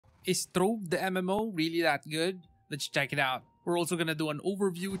Is Trove the MMO really that good? Let's check it out. We're also gonna do an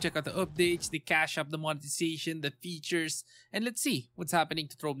overview, check out the updates, the cash up, the monetization, the features, and let's see what's happening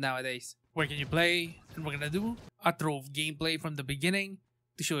to Trove nowadays. Where can you play? And we're gonna do a Trove gameplay from the beginning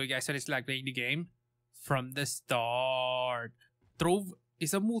to show you guys what it's like playing the game from the start. Trove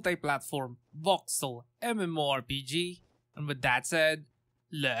is a multi-platform voxel MMORPG, and with that said,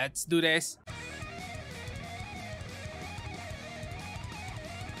 let's do this.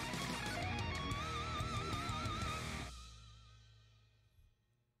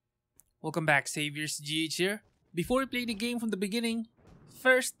 Welcome back, Saviors. GH here. Before we play the game from the beginning,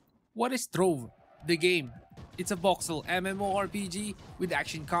 first, what is Trove, the game? It's a voxel MMORPG with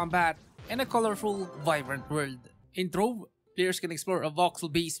action combat and a colorful, vibrant world. In Trove, players can explore a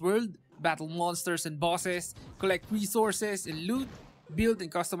voxel-based world, battle monsters and bosses, collect resources and loot, build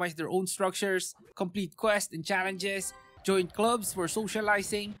and customize their own structures, complete quests and challenges, join clubs for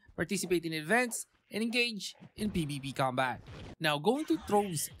socializing, participate in events, and engage in PvP combat. Now, going to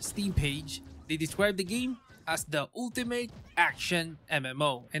Trove's Steam page, they describe the game as the ultimate action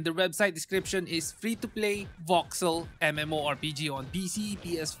MMO, and the website description is free-to-play voxel MMORPG on PC,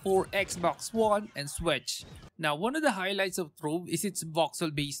 PS4, Xbox One, and Switch. Now, one of the highlights of Trove is its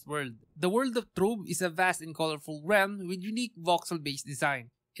voxel-based world. The world of Trove is a vast and colorful realm with unique voxel-based design.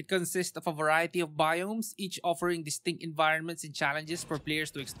 It consists of a variety of biomes, each offering distinct environments and challenges for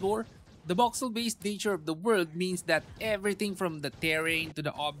players to explore. The voxel-based nature of the world means that everything from the terrain to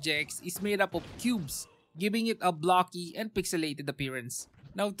the objects is made up of cubes, giving it a blocky and pixelated appearance.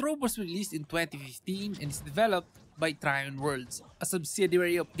 Now, Trove was released in 2015 and is developed by Trion, a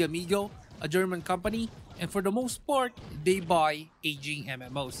subsidiary of Gamigo, a German company, and for the most part, they buy aging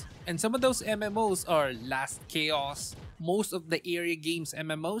MMOs. And some of those MMOs are Last Chaos, most of the area games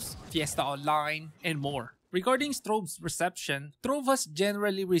MMOs, Fiesta Online, and more. Regarding Trove's reception, Trove has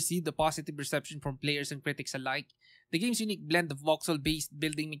generally received a positive reception from players and critics alike. The game's unique blend of voxel-based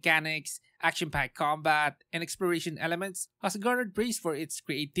building mechanics, action-packed combat, and exploration elements has garnered praise for its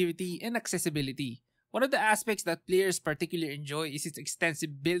creativity and accessibility. One of the aspects that players particularly enjoy is its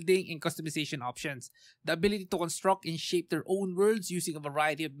extensive building and customization options. The ability to construct and shape their own worlds using a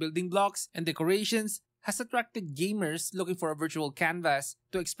variety of building blocks and decorations has attracted gamers looking for a virtual canvas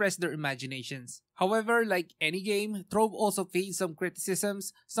to express their imaginations. However, like any game, Trove also faced some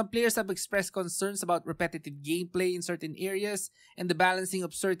criticisms. Some players have expressed concerns about repetitive gameplay in certain areas and the balancing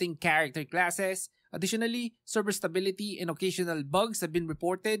of certain character classes. Additionally, server stability and occasional bugs have been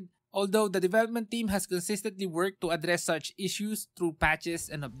reported, although the development team has consistently worked to address such issues through patches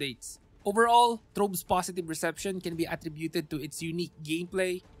and updates. Overall, Trove's positive reception can be attributed to its unique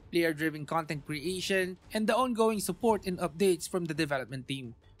gameplay, player-driven content creation, and the ongoing support and updates from the development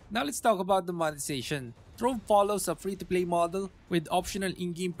team. Now let's talk about the monetization. Trove follows a free-to-play model with optional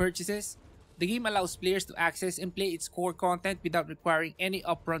in-game purchases. The game allows players to access and play its core content without requiring any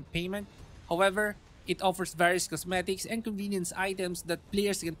upfront payment. However, it offers various cosmetics and convenience items that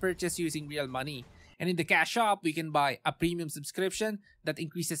players can purchase using real money. And in the cash shop, we can buy a premium subscription that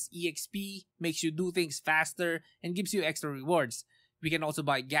increases EXP, makes you do things faster, and gives you extra rewards. We can also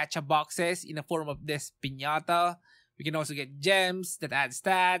buy gacha boxes in the form of this piñata. We can also get gems that add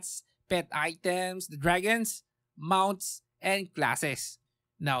stats, pet items, the dragons, mounts, and classes.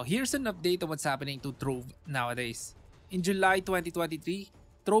 Now, here's an update on what's happening to Trove nowadays. In July 2023,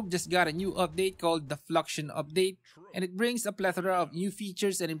 Trove just got a new update called the Fluxion Update, and it brings a plethora of new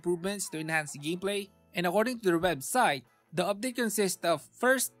features and improvements to enhance the gameplay. And according to their website, the update consists of,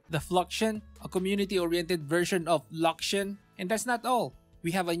 first, the Fluxion, a community-oriented version of Luxion. And that's not all.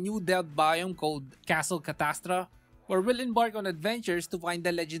 We have a new delved biome called Castle Catastra, where we'll embark on adventures to find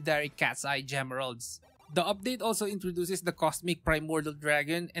the legendary Cat's Eye Gemeralds. The update also introduces the Cosmic Primordial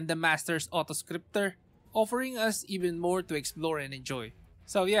Dragon and the Master's Autoscriptor, offering us even more to explore and enjoy.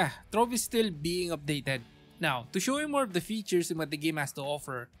 So yeah, Trove is still being updated. Now, to show you more of the features and what the game has to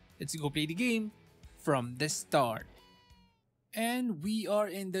offer, let's go play the game from the start. And we are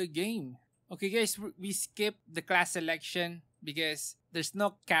in the game. Okay guys, we skipped the class selection because there's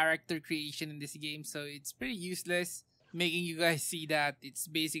no character creation in this game, so it's pretty useless, making you guys see that it's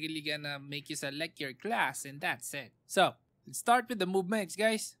basically gonna make you select your class and that's it. So, let's start with the movements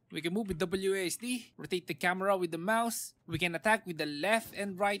guys. We can move with WASD, rotate the camera with the mouse, we can attack with the left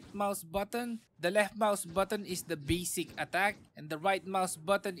and right mouse button. The left mouse button is the basic attack and the right mouse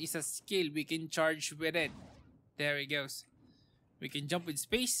button is a skill we can charge with it. There it goes. We can jump with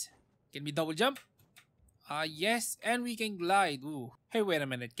space. Can we double jump? Yes, and we can glide. Ooh. Hey, wait a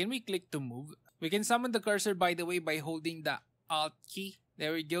minute. Can we click to move? We can summon the cursor by the way by holding the Alt key.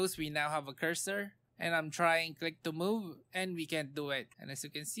 There it goes. We now have a cursor. and I'm trying click to move and we can't do it. And as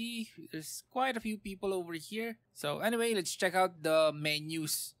you can see, there's quite a few people over here. So anyway, let's check out the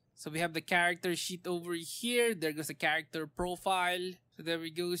menus. So we have the character sheet over here. There goes the character profile. So there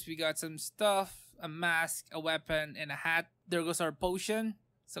we go. We got some stuff, a mask, a weapon, and a hat. There goes our potion.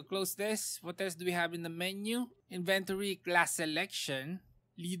 So close this. What else do we have in the menu? Inventory, class selection,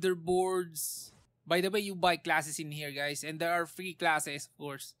 leaderboards. By the way, you buy classes in here, guys, and there are free classes, of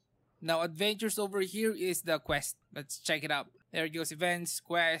course. Now, adventures over here is the quest. Let's check it out. There it goes, events,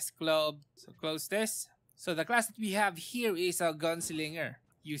 quest, club. So close this. So the class that we have here is a gunslinger.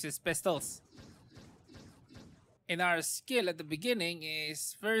 Uses pistols. And our skill at the beginning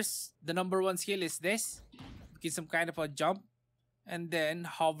is first, the number 1 skill is this. Get some kind of a jump. And then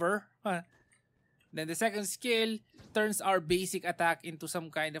hover. Then the second skill turns our basic attack into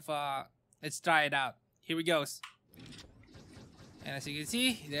some kind of a... Let's try it out. Here we goes. And as you can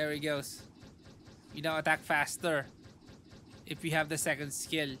see, there it goes. We now attack faster if we have the second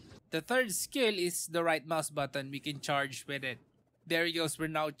skill. The third skill is the right mouse button. We can charge with it. There it goes. We're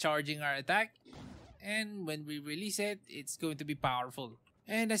now charging our attack. And when we release it, it's going to be powerful.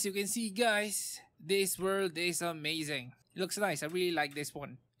 And as you can see, guys, this world is amazing. It looks nice. I really like this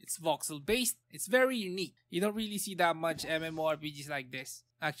one. It's voxel-based. It's very unique. You don't really see that much MMORPGs like this.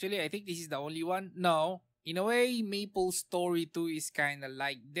 Actually, I think this is the only one. No. In a way, Maple Story 2 is kind of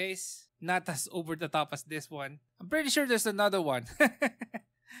like this. Not as over the top as this one. I'm pretty sure there's another one.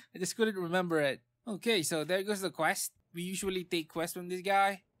 I just couldn't remember it. Okay, so there goes the quest. We usually take quests from this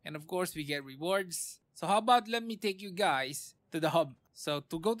guy. And of course, we get rewards. So how about let me take you guys to the hub. So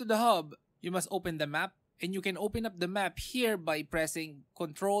to go to the hub, you must open the map. And you can open up the map here by pressing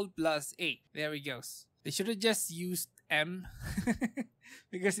Ctrl+A. There it goes. They should have just used M.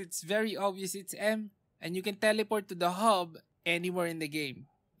 Because it's very obvious it's M. And you can teleport to the hub anywhere in the game.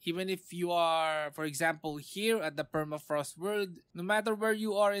 Even if you are, for example, here at the Permafrost world, no matter where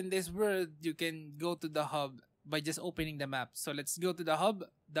you are in this world, you can go to the hub by just opening the map. So let's go to the hub,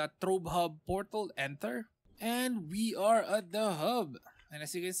 the Trove hub portal, enter. And we are at the hub. And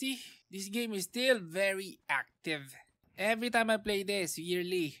as you can see, this game is still very active. Every time I play this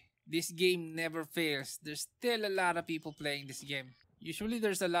yearly, this game never fails. There's still a lot of people playing this game. Usually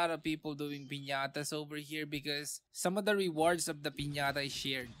there's a lot of people doing piñatas over here because some of the rewards of the piñata is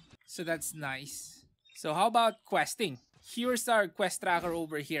shared. So that's nice. So how about questing? Here's our quest tracker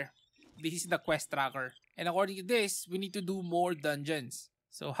over here. This is the quest tracker. And according to this, we need to do more dungeons.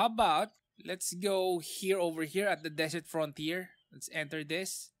 So how about, let's go here over here at the desert frontier. Let's enter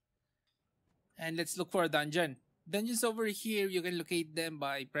this. And let's look for a dungeon. Dungeons over here, you can locate them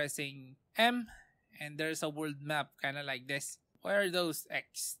by pressing M. And there's a world map kind of like this. Where are those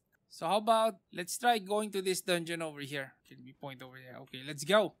X? So how about, let's try going to this dungeon over here. Can we point over there? Okay, let's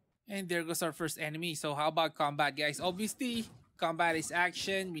go. And there goes our first enemy. So how about combat, guys? Obviously, combat is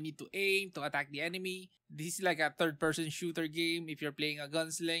action. We need to aim to attack the enemy. This is like a third-person shooter game if you're playing a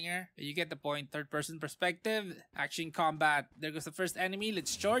gunslinger. You get the point. Third-person perspective. Action combat. There goes the first enemy.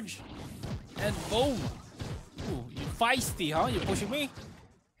 Let's charge. And boom. Ooh, you're feisty, huh? You're pushing me.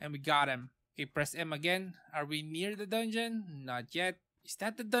 And we got him. Okay, press M again. Are we near the dungeon? Not yet. Is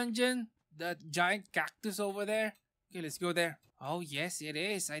that the dungeon? That giant cactus over there? Okay, let's go there. Oh, yes, it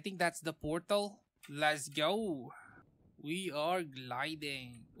is. I think that's the portal. Let's go. We are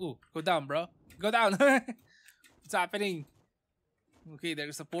gliding. Ooh, go down, bro. Go down. What's happening? Okay,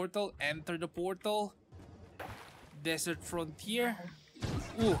 there's a portal. Enter the portal. Desert frontier.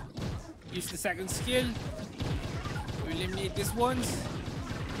 Ooh, use the second skill. We eliminate this one.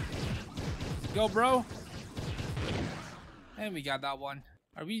 Go, bro. And we got that one.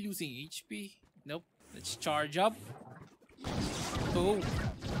 Are we losing HP? Nope. Let's charge up. Boom.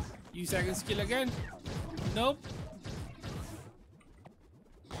 Use second skill again. Nope.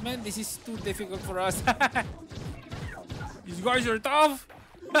 Man, this is too difficult for us. These guys are tough.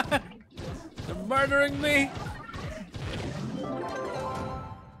 They're murdering me.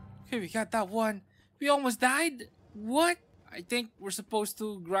 Okay, we got that one. We almost died. What? I think we're supposed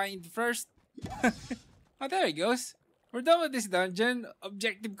to grind first. Oh, there it goes. We're done with this dungeon.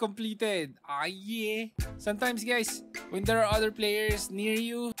 Objective completed. Ah, yeah. Sometimes, guys, when there are other players near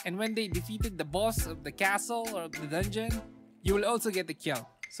you and when they defeated the boss of the castle or the dungeon, you will also get the kill.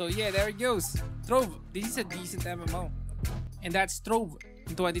 So yeah, there it goes. Trove. This is a decent MMO. And that's Trove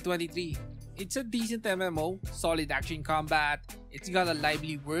in 2023. It's a decent MMO, solid action combat, it's got a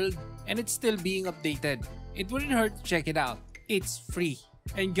lively world, and it's still being updated. It wouldn't hurt to check it out. It's free.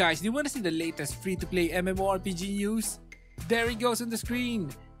 And guys, do you want to see the latest free-to-play MMORPG news? There it goes on the screen.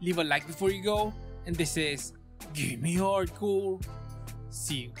 Leave a like before you go. And this is Give Me Hardcore.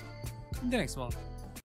 See you in the next one.